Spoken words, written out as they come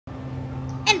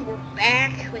And we're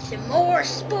back with some more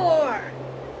Spore!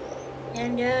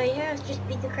 And yeah, let's just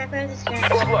beat the crap out of this guy.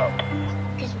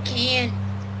 Because we can.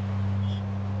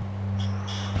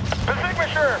 The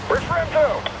signature! Where's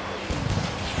Remto?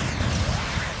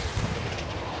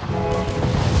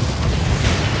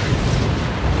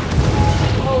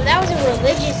 Oh, that was a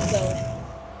religious boat.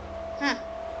 Huh.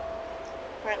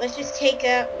 Alright, let's just take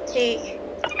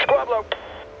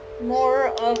more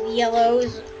of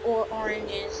yellows or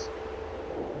oranges.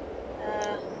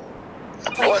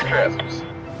 Spice.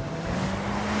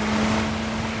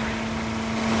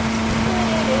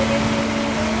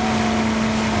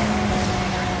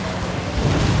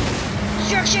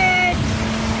 Destruction!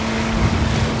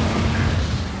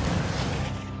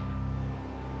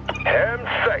 Ham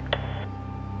sight.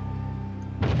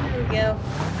 There we go.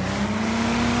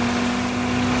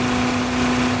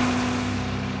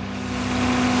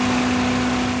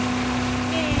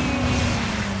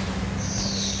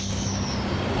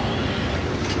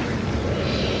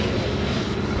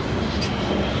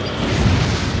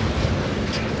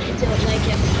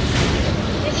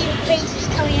 Faces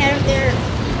coming out of their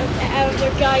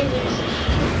geysers.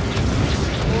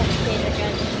 Okay, their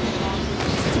geysers.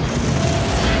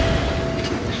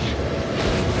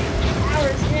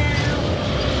 Powers down.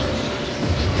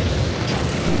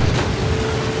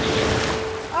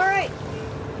 Alright.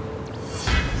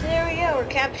 So there we go. We're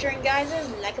capturing geysers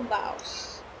like a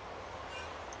boss.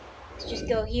 Let's just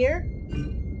go here.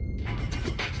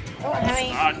 Oh,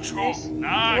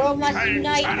 the world must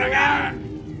unite around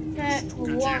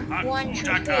one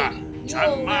true faith. You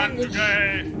will learn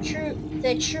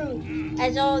the truth,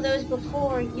 as all those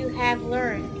before you have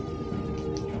learned.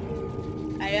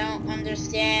 I don't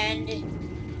understand. The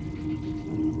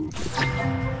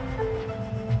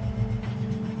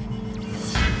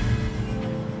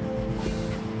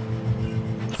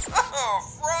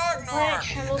planet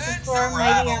trembles before a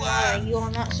mighty armada. You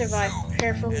will not survive.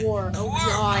 Prepare for war. Oh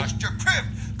God.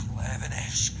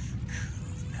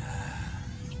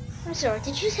 I'm sorry,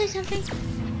 did you say something?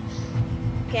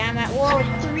 Okay, I'm at war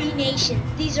with 3 nations.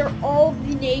 These are all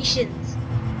the nations.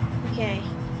 Okay.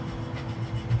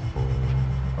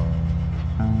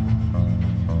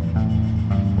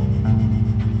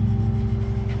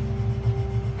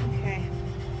 Okay.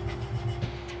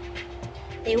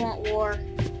 They want war.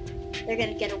 They're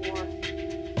gonna get a war.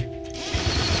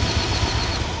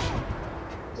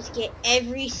 Just get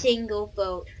every single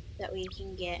boat that we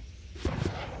can get.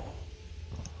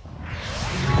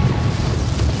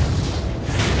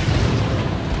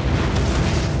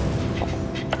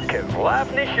 Let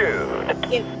me shoot.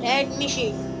 Let me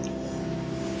shoot.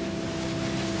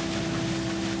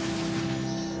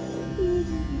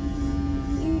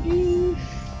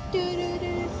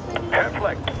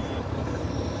 Conflict.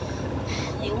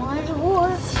 They wanted a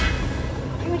war.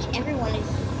 Pretty much everyone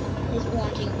is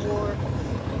wanting war.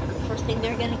 The first thing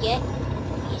they're gonna get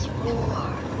is war.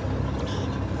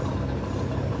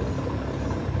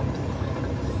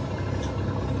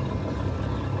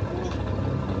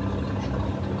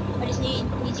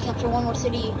 Need to capture one more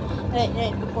city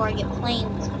before I get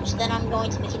planes, which then I'm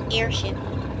going to make an airship.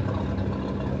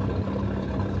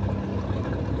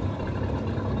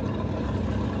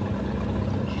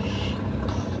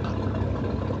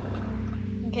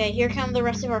 Okay, here come the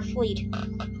rest of our fleet.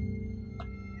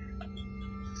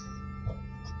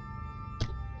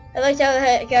 I liked how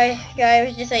the guy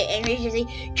was just like angry, just like,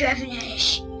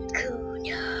 Drevenish,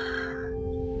 Kuna.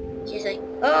 Just like,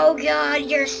 oh God,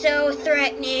 you're so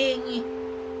threatening.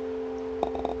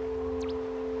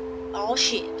 All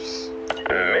ships.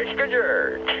 Mr.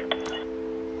 George.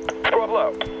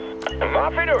 Squablo.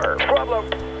 Mafidor. Squablo.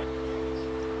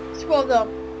 Squablo.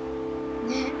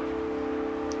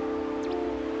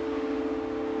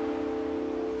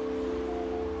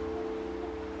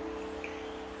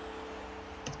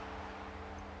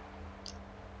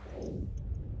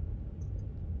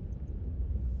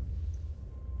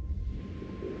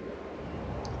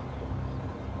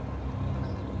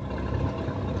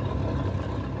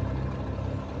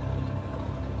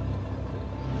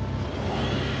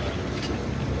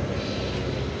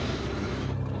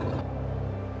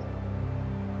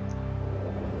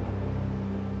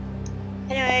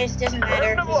 Anyways, doesn't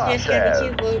matter. There's just gonna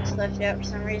be 2 boats left out for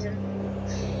some reason.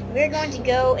 We're going to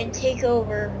go and take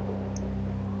over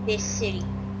this city.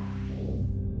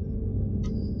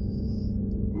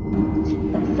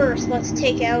 But first, let's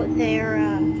take out their,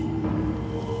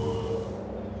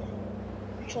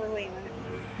 Actually, wait a minute.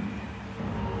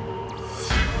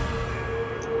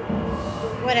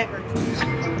 Whatever.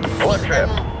 One trip.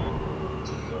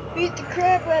 Beat the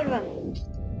crap out of them.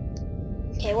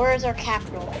 Okay, where is our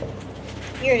capital?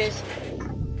 Here it is.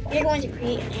 You're going to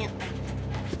create an anthem.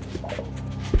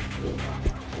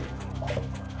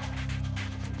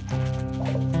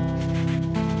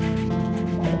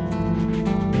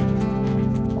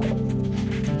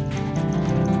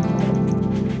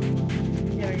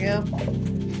 There we go.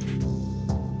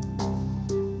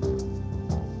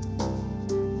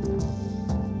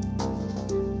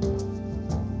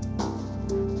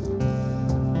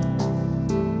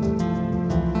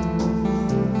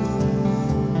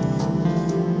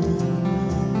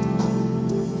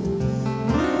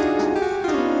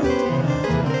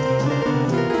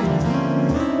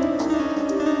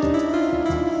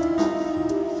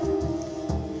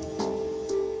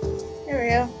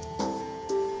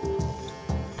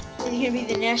 It's gonna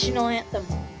be the national anthem.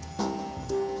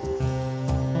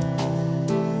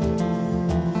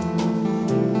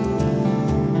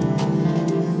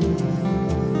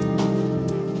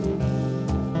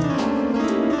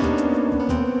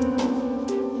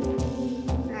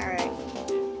 Alright.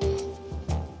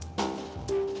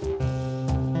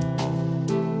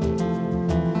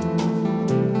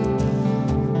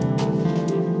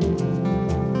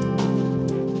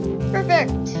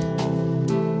 Perfect.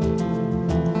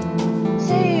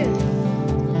 Save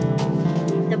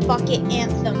the bucket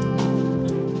anthem.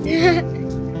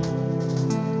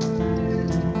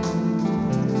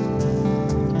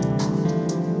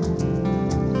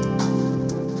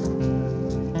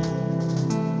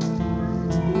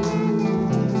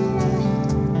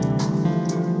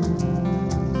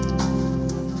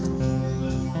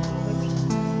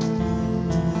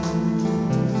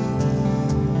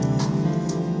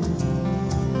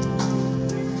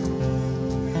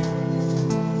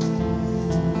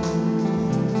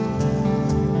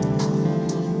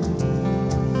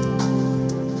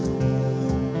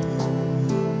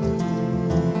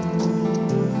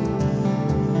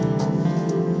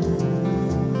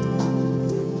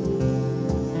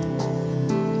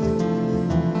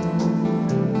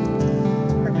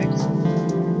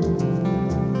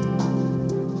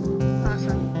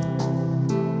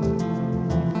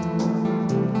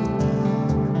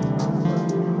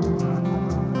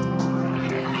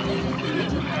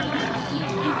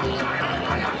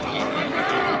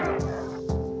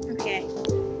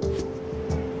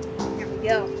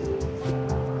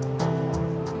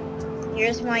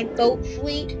 Here's my boat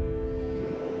fleet.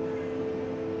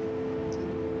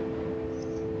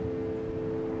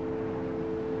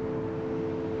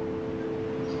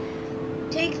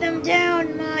 Take them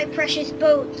down, my precious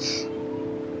boats.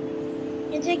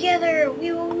 And together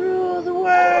we will rule the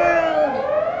world.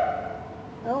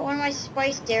 Oh, one of my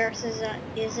spice derricks is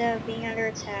being under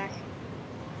attack.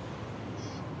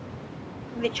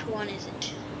 Which one is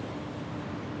it?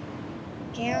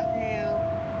 Can't know.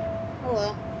 Oh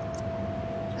well.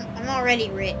 I'm already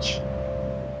rich.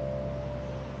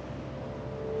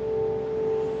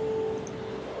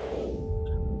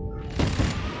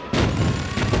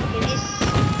 Okay, this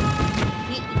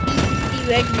the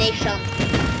red nation.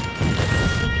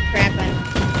 Beat the crap out of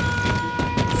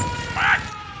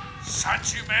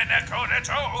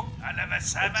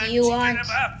what do you want?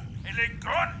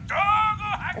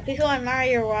 The people admire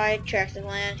your wide tracts of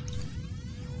land.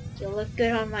 You'll look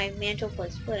good on my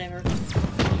mantelpiece, whatever.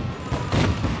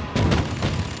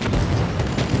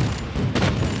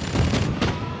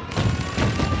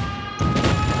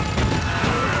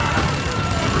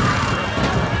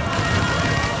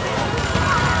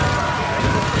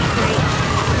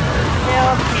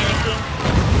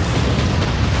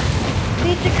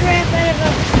 Beat the crap out of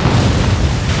them.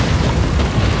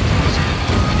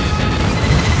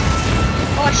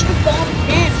 Oh, I should have bombed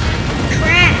them.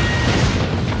 Crap.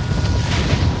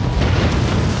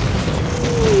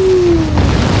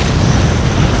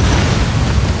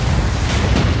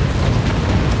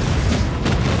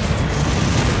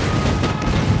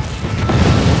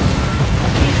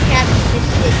 Please capture this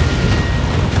city.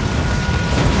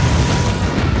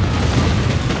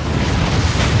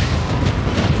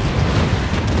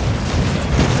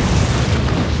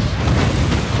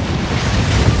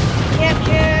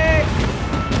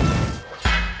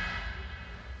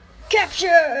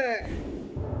 Capture!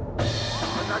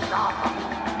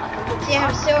 See, I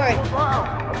have a sword.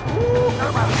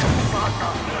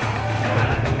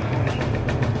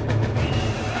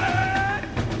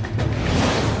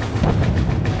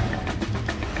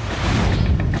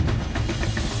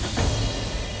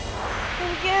 Here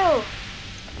we go.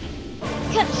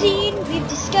 Cutscene, we've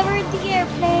discovered the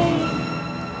airplane.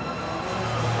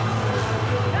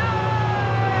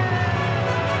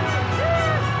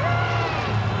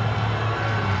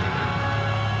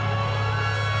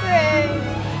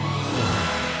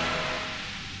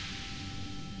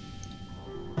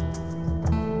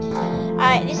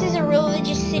 Yeah, this is a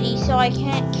religious city, so I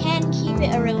can keep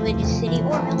it a religious city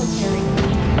or military.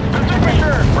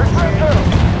 Sure, where's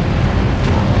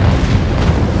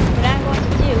What I'm going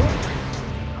to do,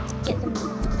 get them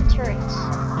turrets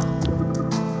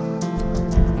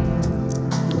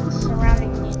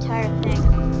surrounding the entire thing.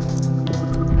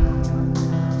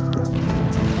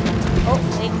 Oh,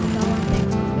 wait, not one thing.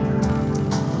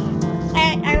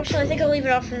 I think I'll leave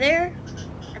it off for there.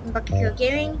 I've been Bucky Kill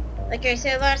Gaming. Like I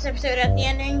said last episode at the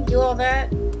ending, do all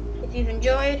that if you've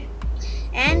enjoyed.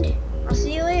 And I'll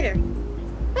see you later.